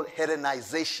what they call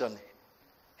Hellenization.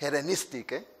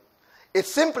 Hellenistic, It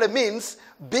simply means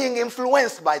being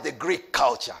influenced by the Greek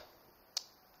culture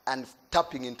and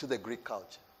tapping into the Greek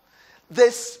culture.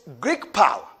 This Greek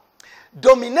power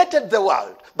dominated the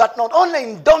world, but not only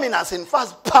in dominance in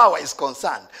first power is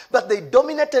concerned, but they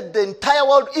dominated the entire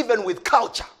world even with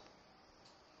culture.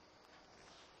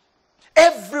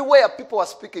 Everywhere people are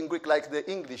speaking Greek like the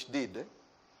English did.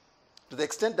 To the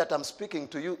extent that I'm speaking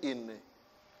to you in,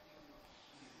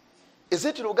 is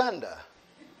it Uganda?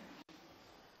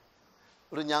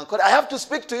 I have to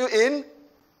speak to you in,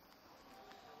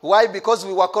 why? Because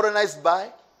we were colonized by,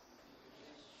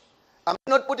 I'm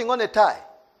not putting on a tie.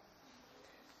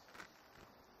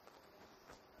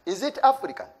 Is it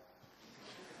African?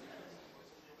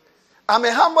 I'm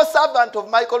a humble servant of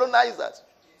my colonizers.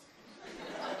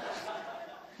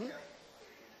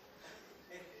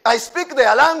 I speak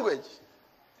their language.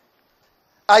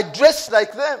 I dress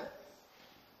like them.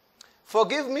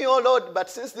 Forgive me, O Lord, but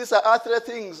since these are earthly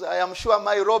things, I am sure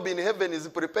my robe in heaven is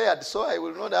prepared, so I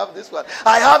will not have this one.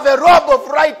 I have a robe of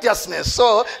righteousness,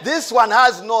 so this one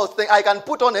has no thing. I can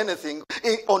put on anything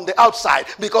on the outside,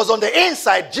 because on the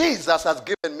inside, Jesus has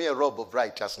given me a robe of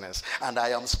righteousness, and I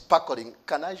am sparkling.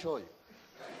 Can I show you?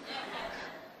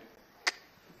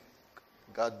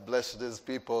 God bless these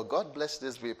people. God bless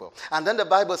these people. And then the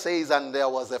Bible says, and there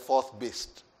was a fourth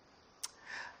beast.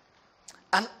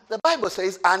 And the Bible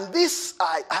says, and this,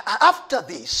 after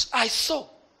this, I saw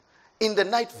in the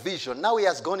night vision. Now he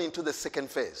has gone into the second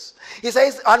phase. He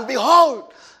says, and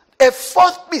behold, a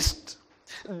fourth beast,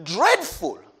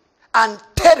 dreadful and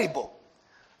terrible.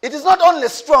 It is not only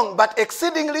strong, but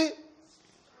exceedingly.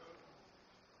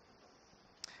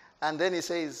 And then he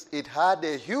says, it had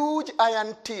a huge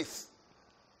iron teeth.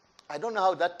 I don't know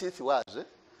how that teeth was,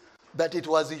 but it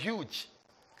was huge.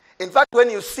 In fact, when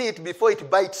you see it before it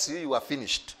bites you, you are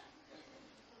finished.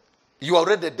 You are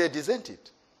already dead, isn't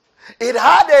it? It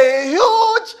had a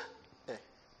huge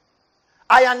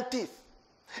iron teeth.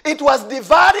 It was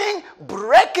devouring,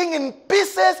 breaking in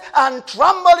pieces, and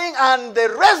trembling, and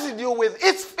the residue with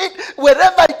its feet,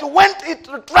 wherever it went, it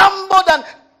trembled. And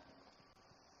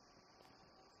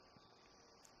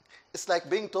it's like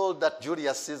being told that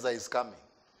Julius Caesar is coming.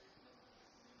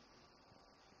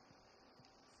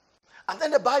 And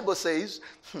then the Bible says,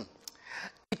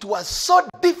 it was so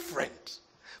different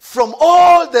from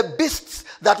all the beasts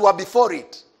that were before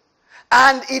it.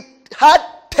 And it had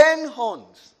 10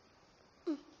 horns.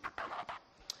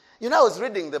 You know, I was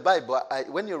reading the Bible.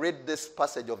 When you read this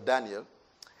passage of Daniel,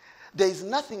 there is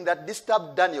nothing that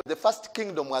disturbed Daniel. The first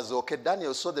kingdom was okay.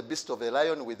 Daniel saw the beast of a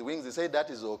lion with wings. He said, that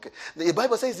is okay. The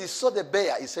Bible says he saw the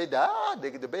bear. He said,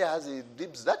 the bear has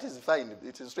dips. That is fine.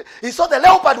 It is straight. He saw the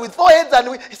leopard with 4 heads and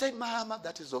wings. He said, Mama,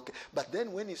 that is okay. But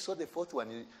then when he saw the fourth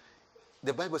one,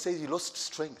 the Bible says he lost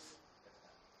strength.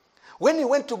 When he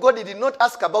went to God, he did not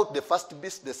ask about the first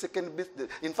beast, the second beast.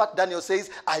 In fact, Daniel says,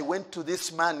 I went to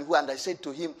this man and I said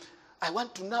to him, I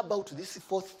want to know about this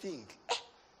fourth thing.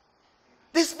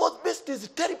 This fourth beast is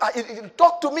terrible.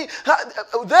 Talk to me.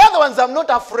 The other ones, I'm not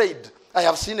afraid. I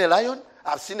have seen a lion,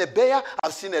 I've seen a bear,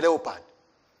 I've seen a leopard.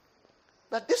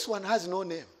 But this one has no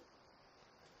name.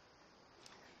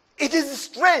 It is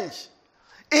strange.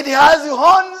 It has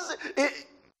horns.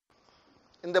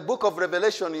 In the book of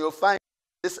Revelation, you'll find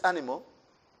this animal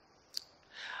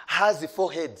has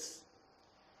 4 heads.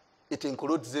 It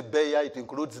includes the bear, it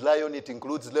includes lion, it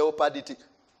includes leopard, it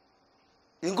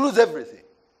includes everything.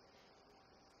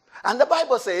 And the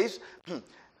Bible says,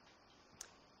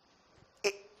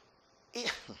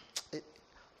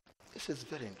 this is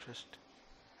very interesting.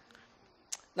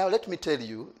 Now let me tell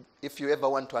you, if you ever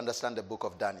want to understand the book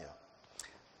of Daniel,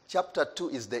 chapter 2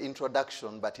 is the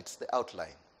introduction, but it's the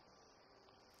outline.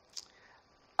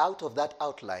 Out of that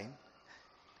outline,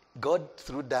 God,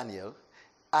 through Daniel,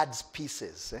 adds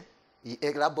pieces. He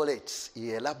elaborates.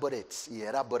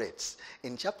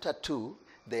 In chapter 2,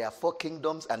 there are 4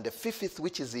 kingdoms, and the 5th,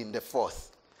 which is in the 4th.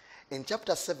 In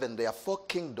chapter 7, there are 4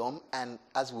 kingdoms, and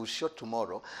as we'll show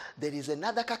tomorrow, there is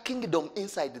another kingdom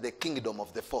inside the kingdom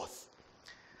of the 4th.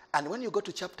 And when you go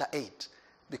to chapter 8,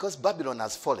 because Babylon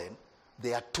has fallen,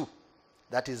 there are 2.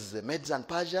 That is the Medes and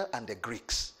Persia and the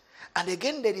Greeks. And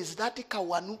again, there is that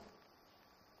Kawanu,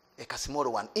 a small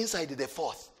one, inside the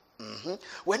 4th.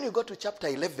 When you go to chapter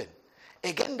 11,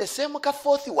 again, the same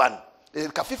 4th one, the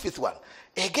 5th one,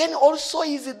 again also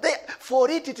is there. For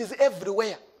it is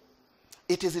everywhere.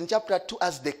 It is in chapter 2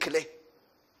 as the clay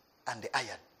and the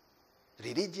iron.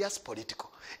 Religious, political.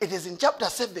 It is in chapter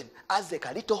 7 as the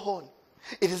Kalito horn.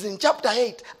 It is in chapter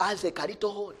 8 as the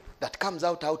Kalito horn that comes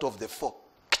out of the 4.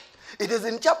 It is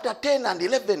in chapter 10 and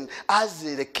 11 as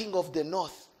the king of the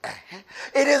north.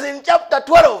 It is in chapter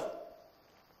 12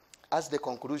 as the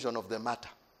conclusion of the matter.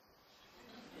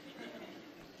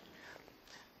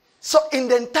 So in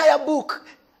the entire book,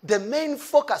 the main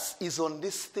focus is on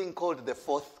this thing called the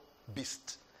 4th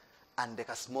beast and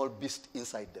the small beast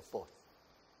inside the 4th.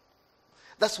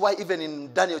 That's why even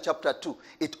in Daniel chapter 2,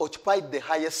 it occupied the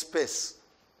highest space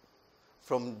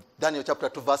from Daniel chapter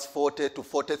 2, verse 40 to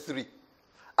 43.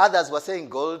 Others were saying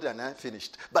gold and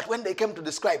finished. But when they came to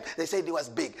describe, they said it was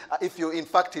big. If you, in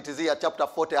fact, it is here, chapter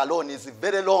 40 alone is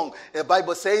very long. The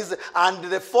Bible says, and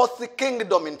the fourth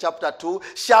kingdom in chapter 2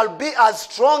 shall be as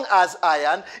strong as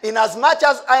iron, inasmuch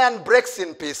as iron breaks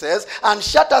in pieces and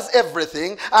shatters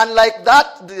everything. And like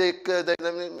that, the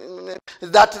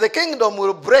kingdom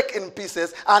will break in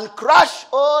pieces and crush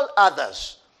all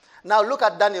others. Now look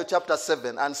at Daniel chapter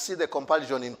 7 and see the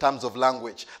comparison in terms of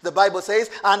language. The Bible says,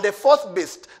 and the fourth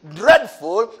beast,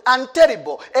 dreadful and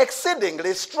terrible,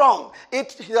 exceedingly strong.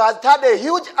 It has had a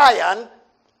huge iron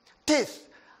teeth,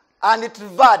 and it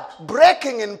devoured,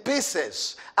 breaking in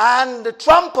pieces and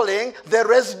trampling the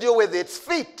residue with its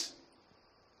feet.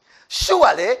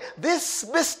 Surely, this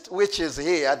beast which is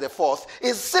here, the fourth,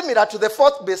 is similar to the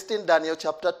fourth beast in Daniel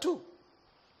chapter 2,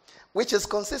 which is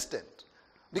consistent.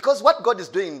 Because what God is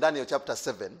doing in Daniel chapter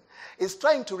 7 is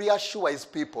trying to reassure his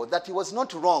people that he was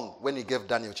not wrong when he gave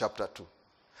Daniel chapter 2.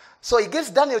 So he gives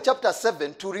Daniel chapter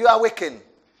 7 to reawaken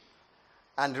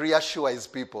and reassure his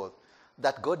people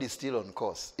that God is still on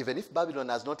course. Even if Babylon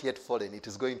has not yet fallen, it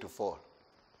is going to fall.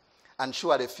 And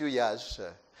sure, a few years,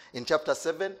 in chapter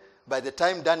 7, by the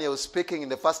time Daniel was speaking in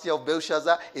the first year of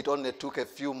Belshazzar, it only took a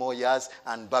few more years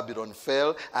and Babylon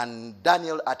fell. And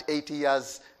Daniel at 80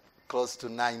 years, close to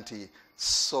 90,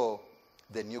 saw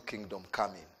the new kingdom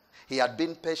coming. He had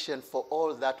been patient for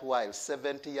all that while,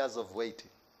 70 years of waiting,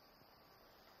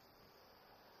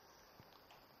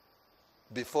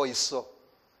 before he saw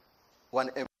one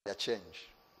empire change.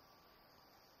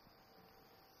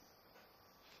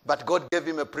 But God gave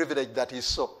him a privilege that he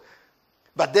saw.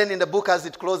 But then in the book, as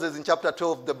it closes in chapter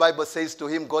 12, the Bible says to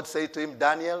him, God said to him,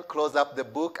 Daniel, close up the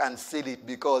book and seal it,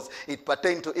 because it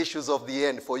pertains to issues of the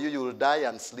end. For you will die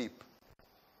and sleep.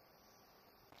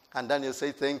 And Daniel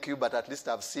said, thank you, but at least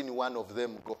I've seen one of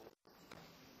them go.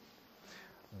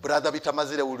 Brother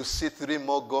Bitamazire will see 3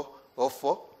 more go, or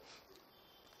 4.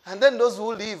 And then those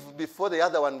who live before the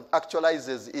other one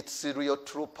actualizes its real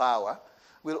true power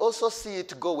will also see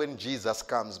it go when Jesus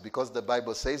comes, because the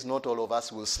Bible says not all of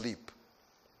us will sleep.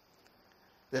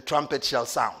 The trumpet shall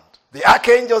sound. The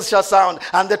archangels shall sound,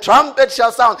 and the trumpet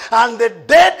shall sound, and the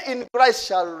dead in Christ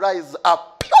shall rise up.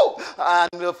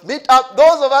 And meet up,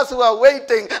 those of us who are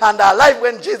waiting and are alive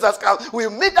when Jesus comes, we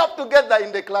meet up together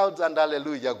in the clouds, and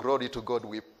hallelujah, glory to God,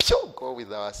 we go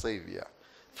with our Savior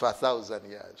for 1,000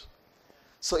 years.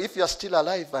 So if you are still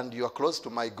alive and you are close to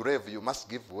my grave, you must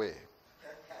give way.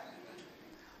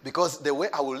 Because the way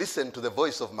I will listen to the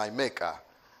voice of my Maker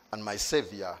and my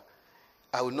Savior,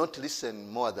 I will not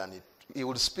listen more than it. He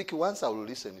will speak once, I will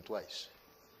listen twice.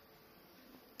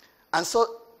 And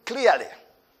so clearly,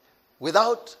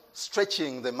 without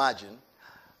stretching the margin,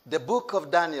 the book of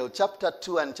Daniel, chapter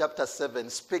 2 and chapter 7,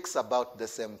 speaks about the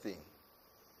same thing.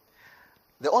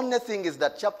 The only thing is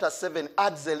that chapter 7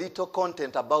 adds a little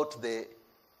content about the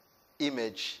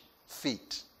image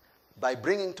feet by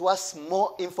bringing to us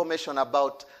more information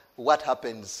about what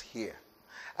happens here.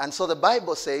 And so the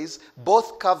Bible says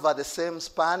both cover the same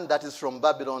span, that is from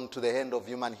Babylon to the end of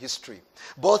human history.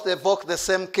 Both evoke the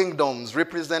same kingdoms,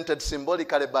 represented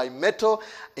symbolically by metal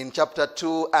in chapter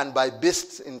 2 and by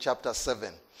beasts in chapter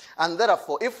 7. And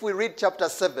therefore, if we read chapter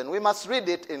 7, we must read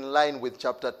it in line with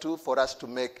chapter 2 for us to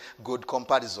make good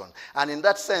comparison. And in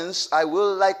that sense, I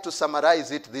will like to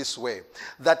summarize it this way,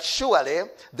 that surely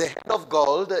the head of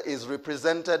gold is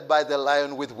represented by the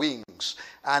lion with wings.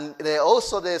 And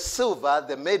also the silver,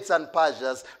 the Medes and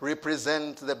Persians,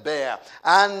 represent the bear.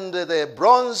 And the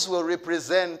bronze will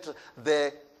represent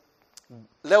the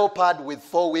leopard with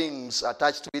 4 wings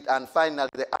attached to it. And finally,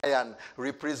 the iron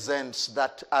represents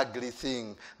that ugly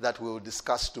thing that we'll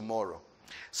discuss tomorrow.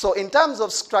 So in terms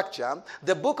of structure,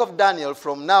 the book of Daniel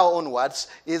from now onwards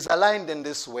is aligned in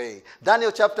this way.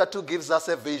 Daniel chapter 2 gives us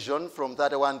a vision from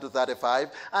 31 to 35,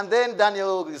 and then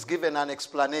Daniel is given an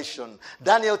explanation.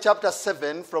 Daniel chapter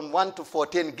 7 from 1 to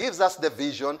 14 gives us the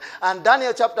vision, and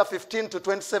Daniel chapter 15 to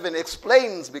 27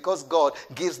 explains, because God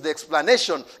gives the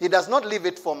explanation. He does not leave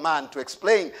it for man to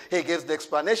explain. He gives the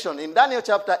explanation. In Daniel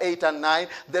chapter 8 and 9,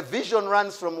 the vision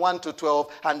runs from 1 to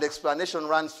 12, and the explanation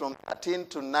runs from 13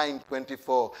 to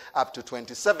 9:24. Up to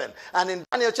 27. And in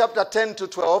Daniel chapter 10 to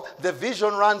 12, the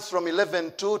vision runs from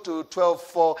 11:2 to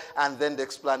 12:4, and then the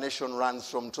explanation runs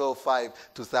from 12:5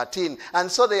 to 13.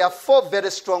 And so there are 4 very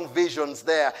strong visions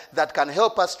there that can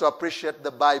help us to appreciate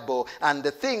the Bible and the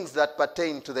things that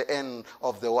pertain to the end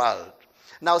of the world.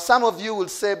 Now, some of you will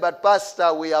say, but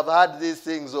Pastor, we have had these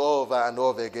things over and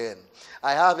over again.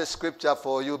 I have a scripture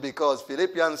for you because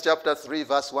Philippians chapter 3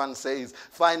 verse 1 says,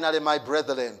 finally, my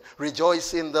brethren,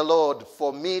 rejoice in the Lord.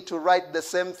 For me to write the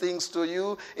same things to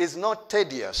you is not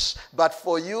tedious, but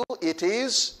for you it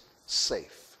is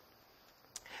safe.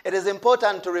 It is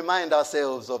important to remind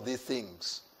ourselves of these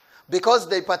things because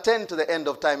they pertain to the end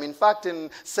of time. In fact, in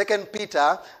 2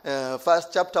 Peter,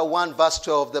 first chapter 1, verse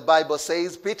 12, the Bible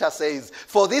says, Peter says,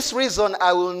 for this reason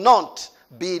I will not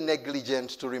be negligent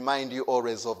to remind you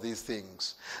always of these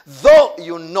things. Though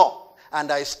you know and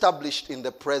are established in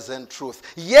the present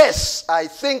truth. Yes, I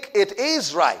think it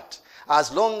is right,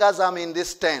 as long as I'm in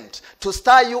this tent, to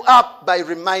stir you up by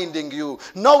reminding you,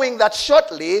 knowing that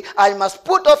shortly I must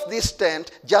put off this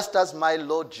tent, just as my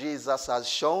Lord Jesus has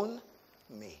shown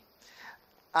me.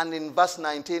 And in verse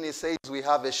 19, he says we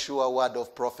have a sure word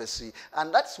of prophecy.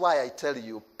 And that's why I tell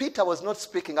you, Peter was not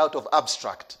speaking out of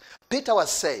abstract. Peter was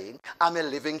saying, I'm a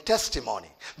living testimony.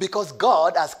 Because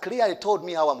God has clearly told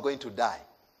me how I'm going to die.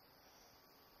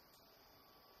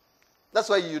 That's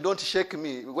why you don't shake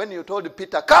me. When you told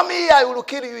Peter, come here, I will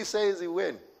kill you, he says he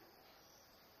will.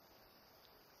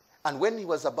 And when he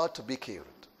was about to be killed,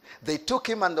 they took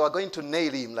him and they were going to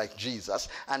nail him like Jesus.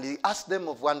 And he asked them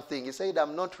of one thing. He said,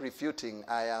 I'm not refuting.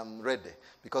 I am ready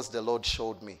because the Lord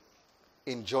showed me.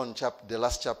 In John the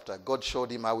last chapter, God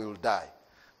showed him how he will die.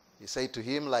 He said to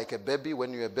him, like a baby,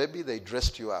 when you're a baby, they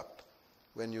dressed you up.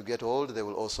 When you get old, they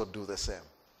will also do the same.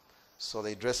 So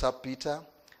they dress up Peter.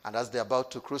 And as they're about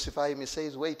to crucify him, he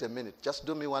says, wait a minute. Just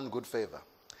do me one good favor.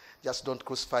 Just don't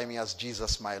crucify me as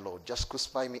Jesus, my Lord. Just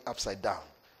crucify me upside down.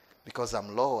 Because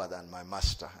I'm lower than my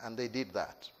master. And they did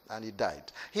that. And he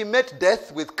died. He met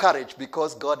death with courage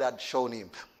because God had shown him.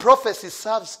 Prophecy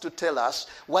serves to tell us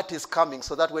what is coming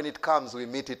so that when it comes, we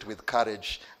meet it with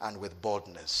courage and with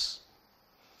boldness.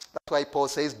 That's why Paul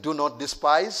says, do not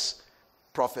despise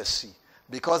prophecy.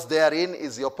 Because therein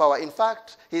is your power. In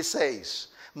fact, he says,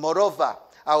 moreover,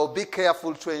 I will be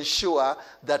careful to ensure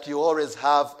that you always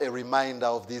have a reminder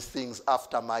of these things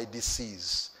after my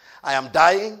decease. I am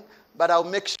dying, but I'll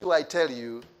make sure I tell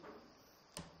you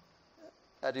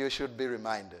that you should be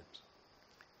reminded.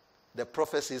 The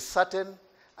prophecy is certain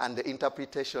and the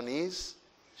interpretation is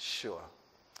sure.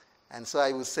 And so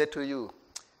I will say to you,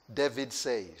 David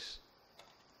says,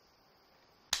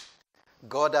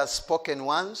 God has spoken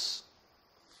once,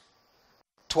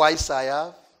 twice I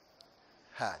have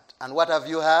heard. And what have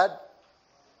you heard?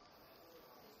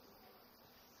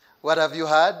 What have you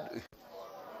heard?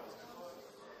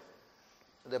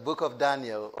 The book of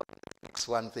Daniel speaks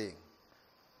one thing.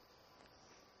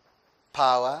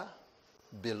 Power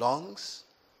belongs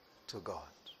to God.